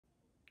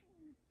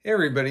Hey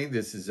everybody,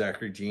 this is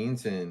Zachary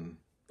Jeans, and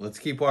let's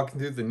keep walking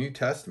through the New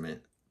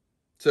Testament.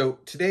 So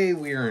today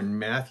we are in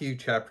Matthew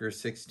chapter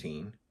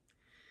 16,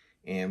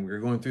 and we're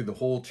going through the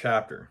whole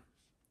chapter.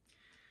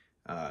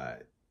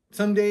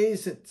 Some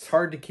days it's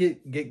hard to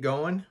get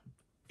going,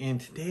 and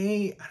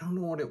today, I don't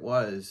know what it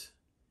was.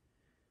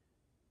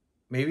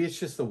 Maybe it's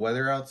just the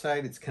weather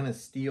outside. It's kind of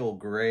steel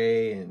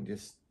gray and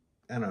just,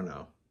 I don't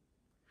know.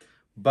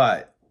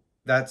 But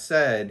that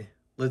said,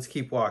 let's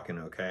keep walking,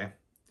 okay?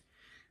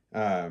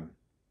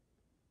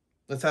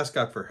 Let's ask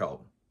God for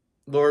help.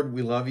 Lord,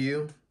 we love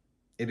you.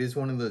 It is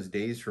one of those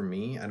days for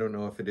me. I don't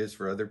know if it is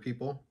for other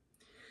people,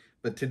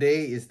 but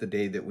today is the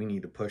day that we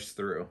need to push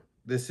through.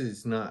 This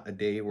is not a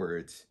day where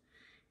it's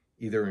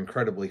either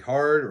incredibly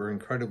hard or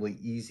incredibly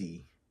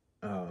easy,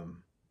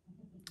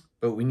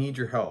 but we need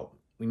your help.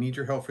 We need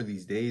your help for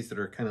these days that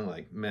are kind of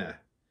like meh.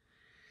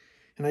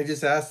 And I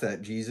just ask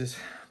that, Jesus,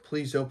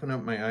 please open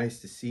up my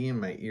eyes to see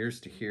and my ears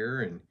to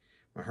hear and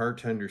my heart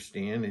to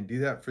understand, and do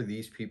that for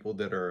these people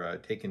that are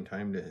taking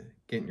time to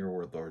get in your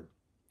word, Lord.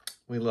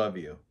 We love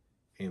you.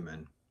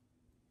 Amen.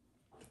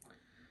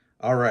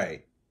 All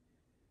right.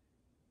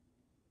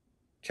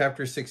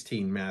 Chapter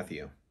 16,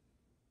 Matthew.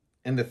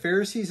 And the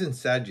Pharisees and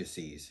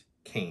Sadducees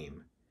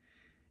came,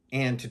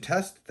 and to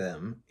test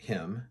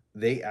him,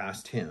 they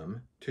asked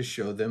him to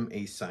show them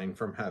a sign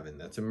from heaven.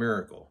 That's a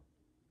miracle.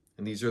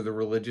 And these are the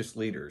religious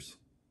leaders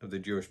of the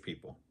Jewish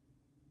people.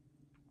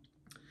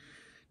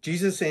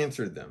 Jesus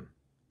answered them,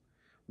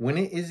 "When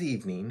it is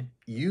evening,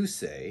 you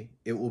say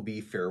it will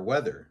be fair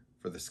weather,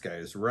 for the sky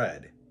is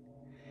red.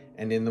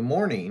 And in the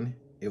morning,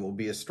 it will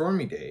be a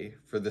stormy day,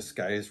 for the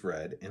sky is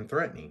red and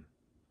threatening.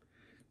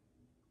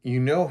 You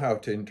know how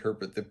to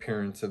interpret the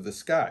appearance of the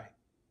sky,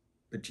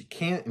 but you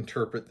can't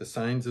interpret the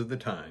signs of the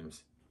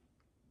times.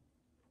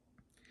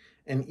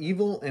 An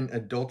evil and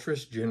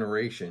adulterous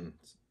generation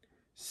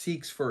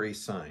seeks for a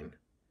sign,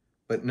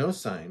 but no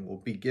sign will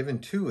be given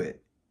to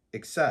it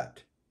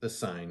except the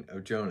sign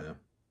of Jonah."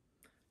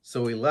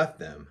 So he left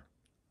them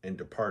and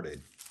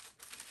departed.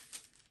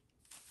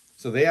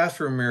 So they asked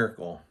for a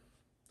miracle,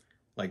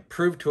 like,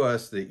 prove to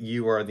us that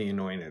you are the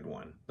anointed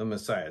one, the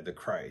Messiah, the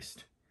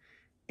Christ.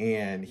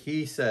 And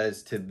he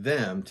says to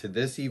them, to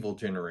this evil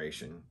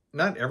generation,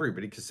 not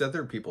everybody, because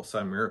other people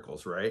saw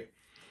miracles, right?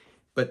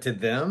 But to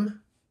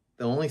them,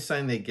 the only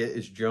sign they get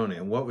is Jonah.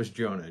 And what was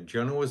Jonah?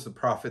 Jonah was the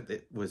prophet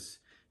that was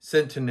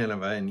sent to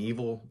Nineveh, an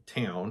evil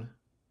town.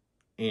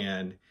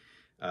 And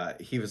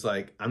he was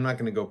like, I'm not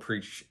going to go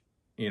preach,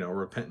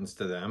 repentance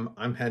to them.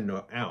 I'm heading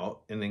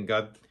out. And then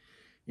God,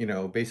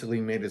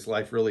 basically made his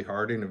life really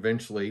hard and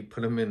eventually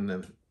put him in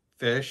the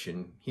fish.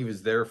 And he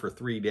was there for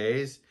 3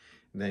 days.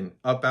 And then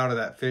up out of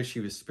that fish, he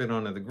was spit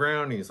onto the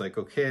ground. He's like,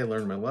 okay, I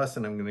learned my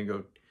lesson. I'm going to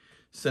go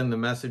send the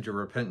message of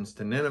repentance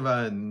to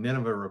Nineveh. And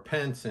Nineveh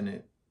repents, and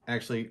it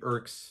actually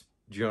irks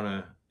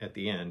Jonah at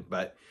the end.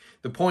 But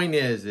the point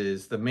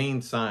is the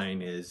main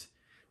sign is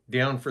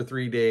down for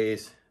 3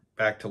 days,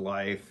 back to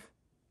life,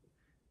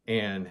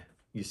 and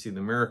you see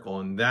the miracle.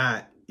 And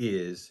that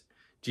is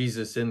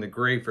Jesus in the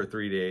grave for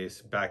 3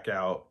 days, back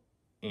out,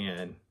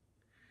 and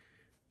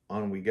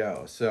on we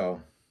go.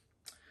 So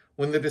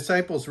when the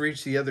disciples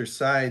reached the other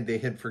side, they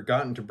had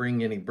forgotten to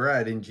bring any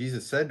bread, and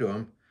Jesus said to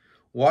them,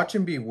 "Watch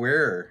and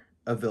beware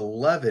of the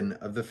leaven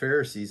of the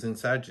Pharisees and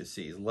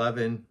Sadducees."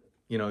 Leaven,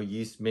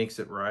 yeast makes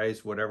it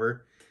rise,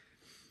 whatever.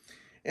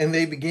 And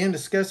they began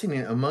discussing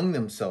it among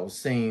themselves,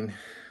 saying,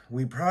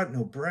 "We brought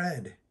no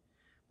bread."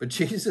 But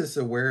Jesus,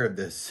 aware of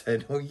this,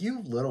 said, "Oh,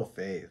 you little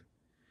faith,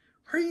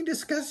 why are you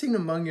discussing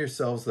among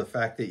yourselves the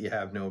fact that you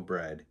have no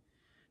bread?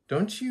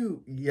 Don't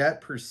you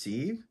yet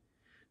perceive?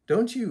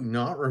 Don't you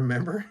not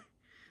remember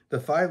the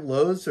 5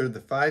 loaves or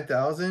the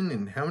 5,000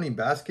 and how many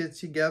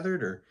baskets you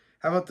gathered? Or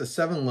how about the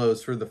 7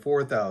 loaves for the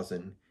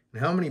 4,000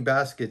 and how many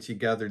baskets you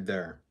gathered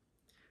there?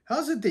 How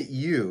is it that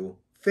you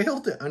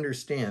fail to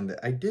understand that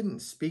I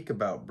didn't speak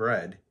about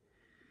bread?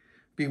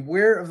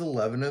 Beware of the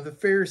leaven of the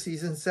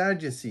Pharisees and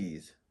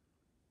Sadducees."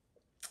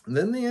 And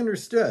then they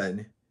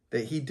understood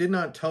that he did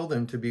not tell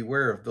them to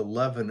beware of the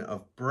leaven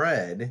of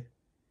bread,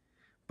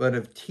 but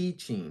of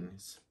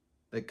teachings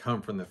that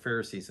come from the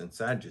Pharisees and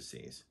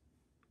Sadducees,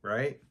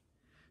 right?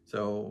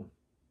 So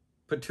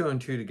put 2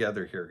 and 2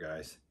 together here,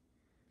 guys.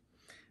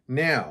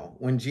 Now,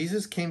 when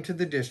Jesus came to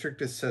the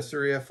district of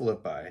Caesarea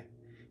Philippi,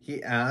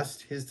 he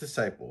asked his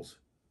disciples,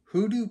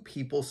 "Who do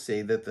people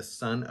say that the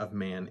Son of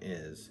Man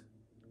is?"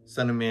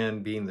 Son of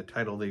Man being the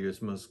title that he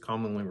was most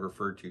commonly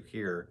referred to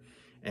here,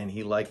 and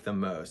he liked the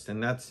most.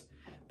 And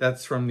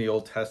that's from the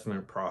Old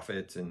Testament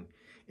prophets. And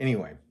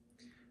anyway,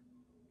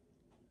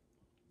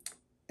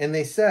 and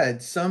they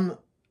said, "Some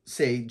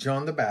say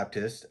John the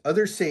Baptist,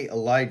 others say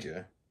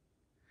Elijah,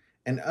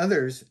 and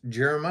others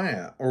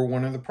Jeremiah or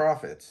one of the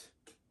prophets."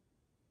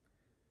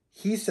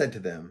 He said to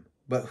them,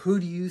 "But who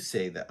do you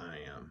say that I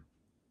am?"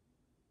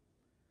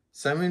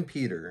 Simon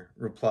Peter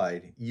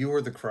replied, "You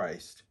are the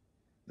Christ,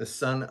 the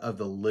Son of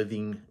the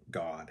living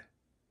God."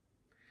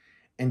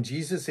 And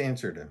Jesus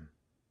answered him,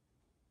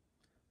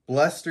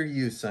 "Blessed are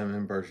you,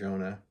 Simon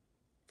Bar-Jonah,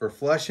 for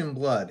flesh and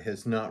blood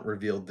has not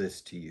revealed this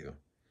to you,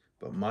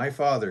 but my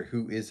Father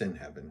who is in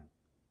heaven.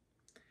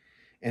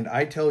 And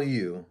I tell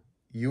you,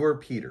 you are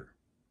Peter,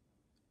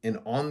 and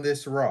on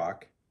this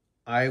rock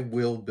I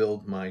will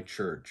build my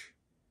church,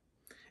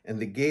 and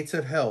the gates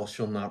of hell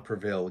shall not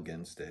prevail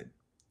against it.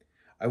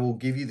 I will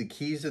give you the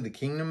keys of the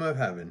kingdom of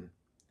heaven,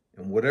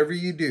 and whatever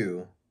you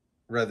do,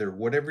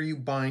 whatever you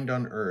bind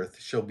on earth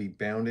shall be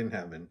bound in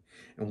heaven,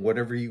 and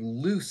whatever you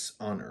loose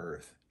on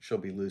earth shall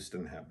be loosed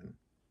in heaven.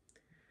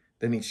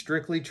 Then he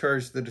strictly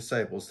charged the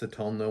disciples to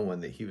tell no one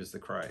that he was the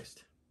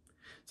Christ.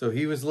 So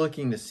he was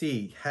looking to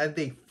see, had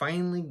they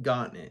finally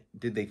gotten it?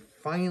 Did they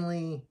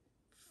finally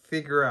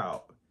figure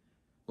out,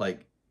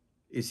 like,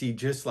 is he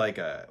just like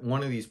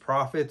one of these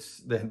prophets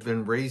that had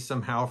been raised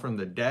somehow from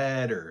the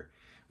dead? Or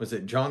was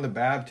it John the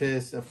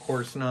Baptist? Of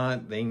course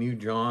not. They knew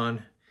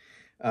John.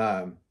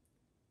 And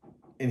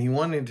he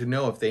wanted to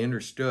know if they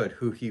understood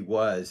who he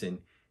was.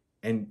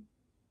 And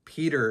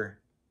Peter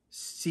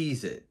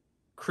sees it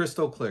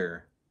crystal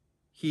clear.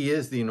 He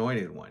is the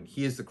anointed one.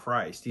 He is the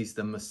Christ. He's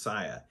the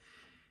Messiah.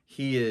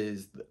 He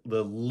is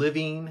the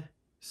living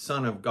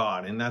Son of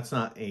God. And that's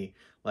not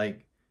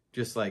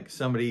just like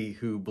somebody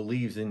who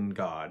believes in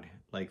God,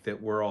 like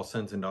that we're all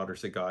sons and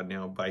daughters of God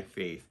now by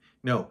faith.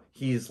 No,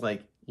 he is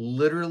like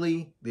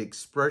literally the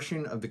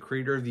expression of the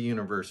creator of the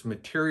universe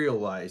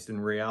materialized in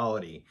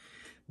reality.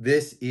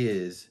 This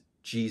is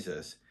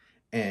Jesus.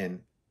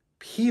 And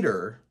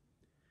Peter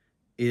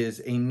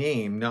is a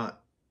name,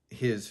 not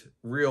his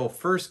real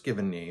first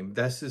given name.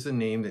 This is a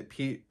name that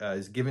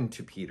is given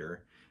to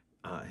Peter.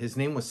 His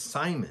name was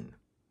Simon.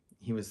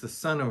 He was the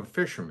son of a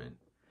fisherman.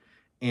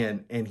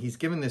 And he's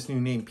given this new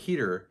name,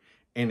 Peter,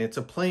 and it's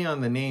a play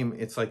on the name.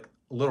 It's like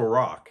little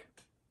rock.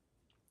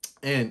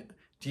 And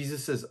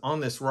Jesus says,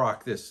 on this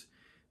rock, this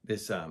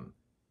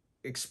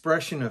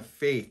expression of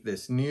faith,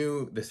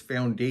 this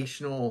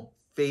foundational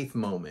faith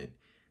moment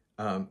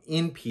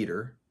in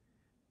Peter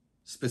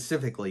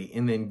specifically,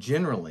 and then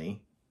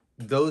generally,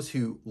 those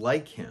who,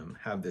 like him,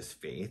 have this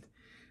faith,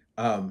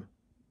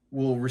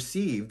 will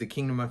receive the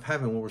kingdom of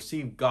heaven, will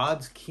receive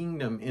God's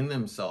kingdom in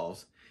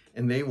themselves,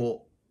 and they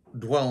will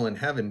dwell in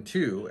heaven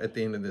too at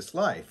the end of this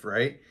life,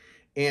 right?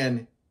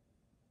 And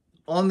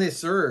on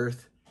this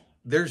earth,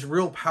 there's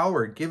real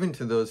power given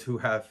to those who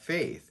have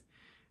faith.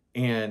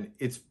 And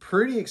it's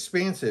pretty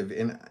expansive.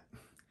 And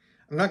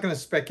I'm not going to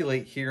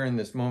speculate here in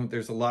this moment.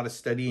 There's a lot of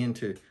study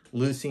into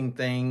loosing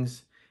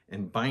things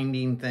and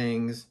binding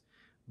things.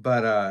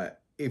 But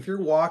if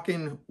you're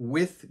walking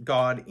with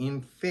God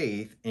in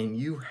faith and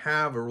you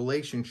have a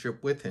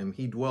relationship with him,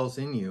 he dwells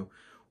in you.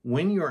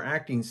 When you're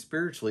acting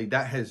spiritually,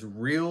 that has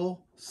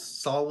real,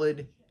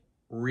 solid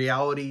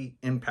reality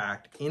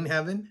impact in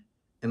heaven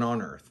and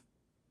on earth.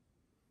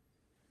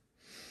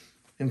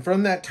 And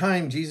from that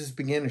time, Jesus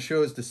began to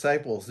show his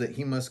disciples that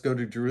he must go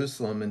to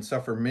Jerusalem and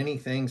suffer many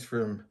things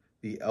from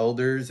the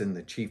elders and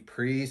the chief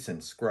priests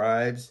and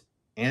scribes,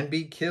 and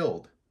be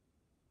killed.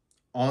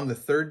 On the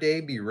third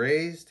day be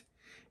raised.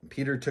 And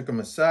Peter took him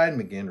aside and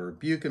began to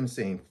rebuke him,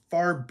 saying,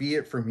 "Far be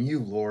it from you,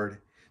 Lord.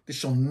 This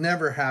shall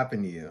never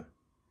happen to you."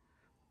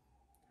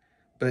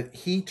 But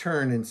he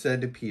turned and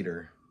said to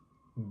Peter,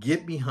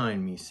 "Get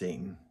behind me,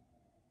 Satan.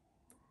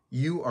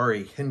 You are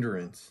a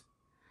hindrance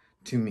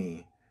to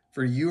me,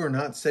 for you are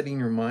not setting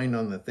your mind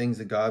on the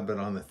things of God, but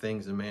on the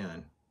things of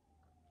man."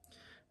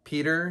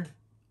 Peter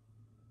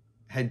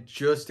had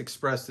just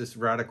expressed this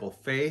radical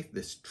faith,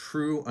 this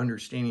true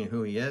understanding of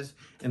who he is.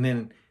 And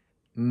then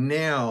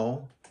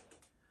now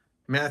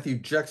Matthew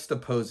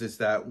juxtaposes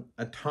that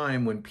a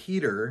time when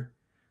Peter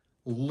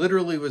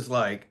literally was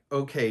like,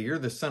 okay, you're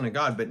the Son of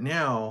God, but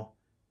now,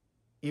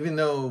 even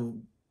though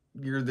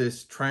you're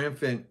this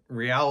triumphant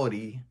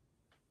reality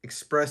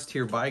expressed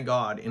here by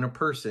God in a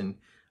person,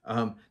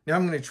 now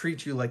I'm going to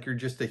treat you like you're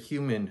just a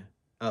human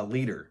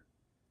leader.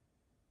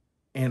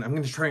 And I'm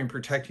going to try and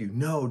protect you.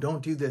 No,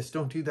 don't do this.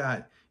 Don't do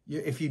that.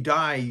 If you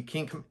die, you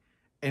can't come.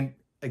 And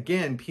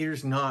again,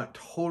 Peter's not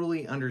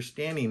totally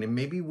understanding, and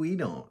maybe we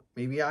don't.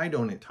 Maybe I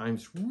don't at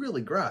times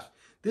really grasp.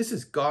 This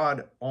is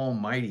God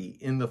Almighty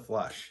in the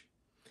flesh.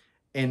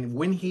 And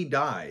when he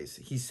dies,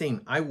 he's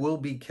saying, I will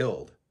be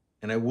killed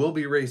and I will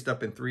be raised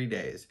up in 3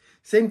 days.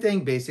 Same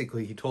thing,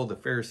 basically, he told the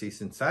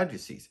Pharisees and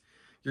Sadducees.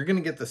 You're going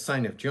to get the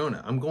sign of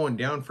Jonah. I'm going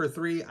down for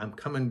 3. I'm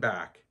coming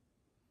back.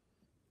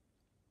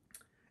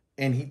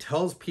 And he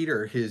tells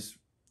Peter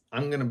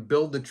I'm going to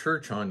build the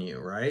church on you,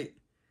 right?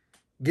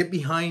 Get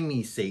behind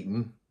me,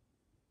 Satan.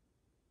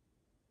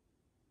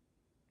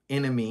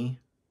 Enemy.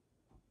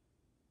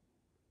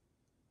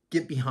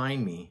 Get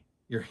behind me.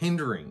 You're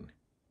hindering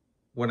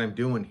what I'm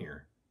doing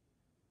here.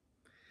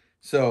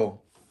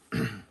 So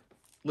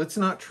let's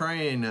not try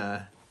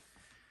and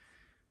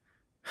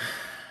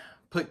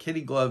put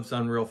kitty gloves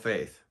on real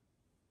faith.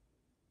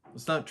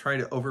 Let's not try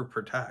to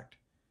overprotect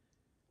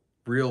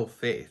real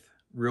faith,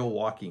 real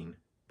walking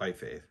by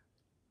faith.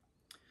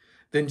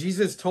 Then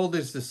Jesus told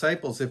his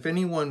disciples, if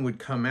anyone would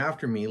come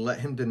after me, let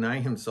him deny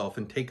himself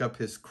and take up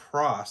his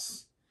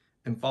cross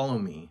and follow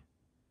me.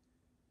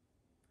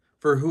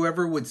 For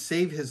whoever would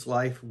save his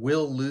life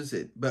will lose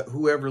it, but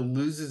whoever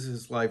loses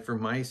his life for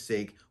my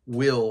sake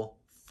will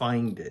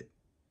find it.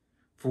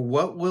 For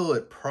what will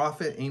it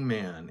profit a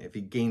man if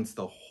he gains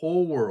the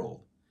whole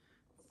world,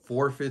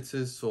 forfeits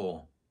his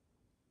soul?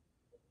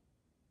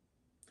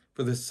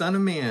 For the Son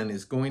of Man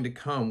is going to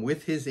come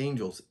with his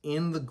angels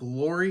in the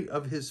glory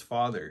of his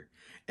Father,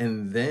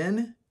 and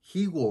then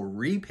he will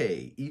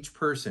repay each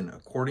person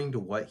according to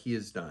what he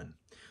has done.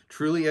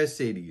 Truly I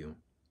say to you,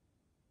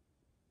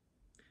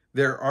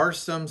 there are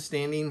some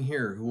standing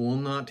here who will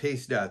not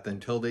taste death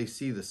until they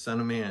see the Son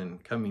of Man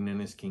coming in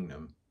his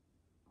kingdom.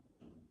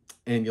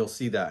 And you'll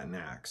see that in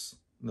Acts,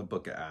 in the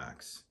book of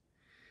Acts.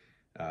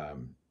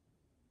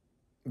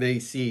 They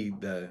see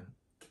the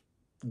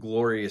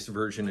glorious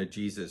version of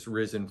Jesus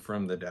risen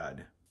from the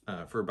dead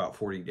for about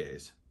 40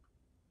 days.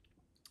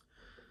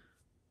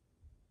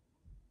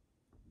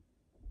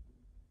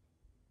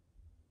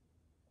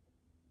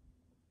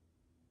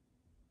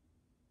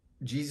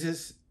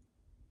 Jesus,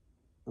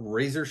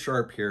 razor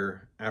sharp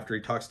here after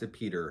he talks to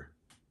Peter.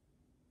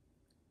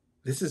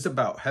 This is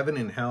about heaven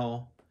and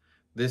hell.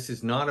 This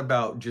is not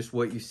about just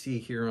what you see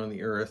here on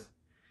the earth.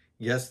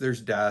 Yes,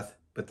 there's death,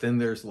 but then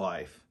there's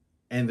life,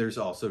 and there's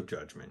also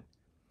judgment.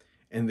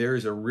 And there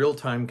is a real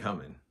time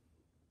coming.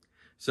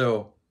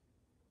 So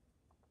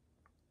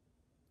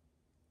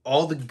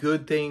all the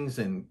good things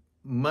and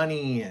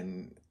money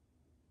and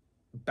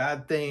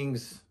bad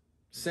things,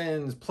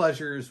 sins,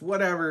 pleasures,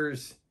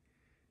 whatevers,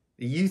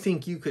 you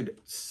think you could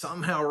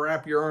somehow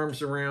wrap your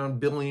arms around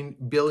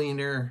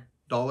billionaire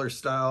dollar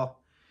style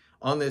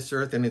on this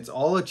earth, and it's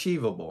all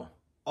achievable,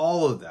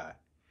 all of that.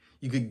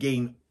 You could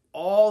gain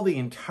all the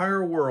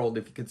entire world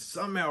if you could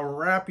somehow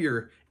wrap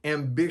your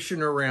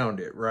ambition around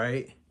it,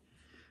 right?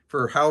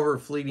 For however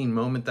fleeting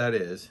moment that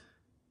is,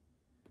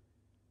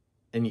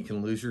 and you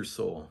can lose your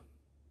soul.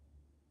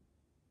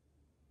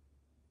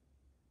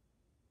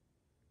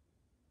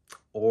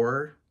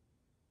 Or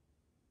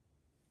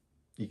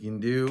you can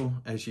do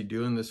as you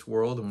do in this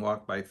world and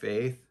walk by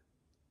faith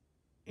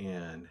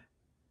and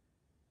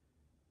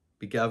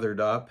be gathered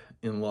up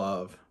in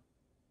love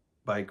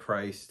by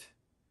Christ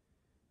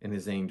and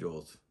his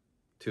angels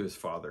to his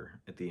Father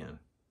at the end.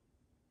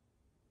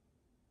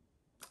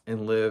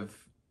 And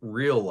live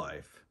real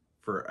life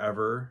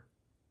forever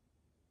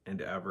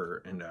and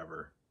ever and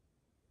ever.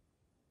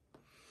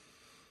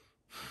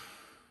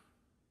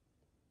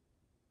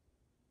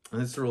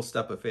 And it's a real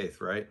step of faith,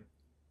 right?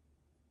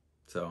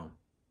 So,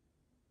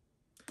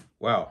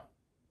 wow.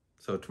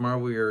 So tomorrow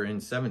we are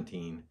in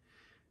 17.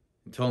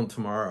 Until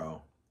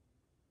tomorrow,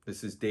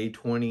 this is day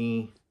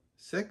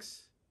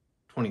 26?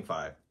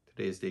 25.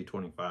 Today is day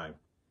 25.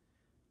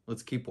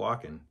 Let's keep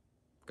walking.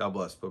 God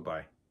bless.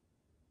 Bye-bye.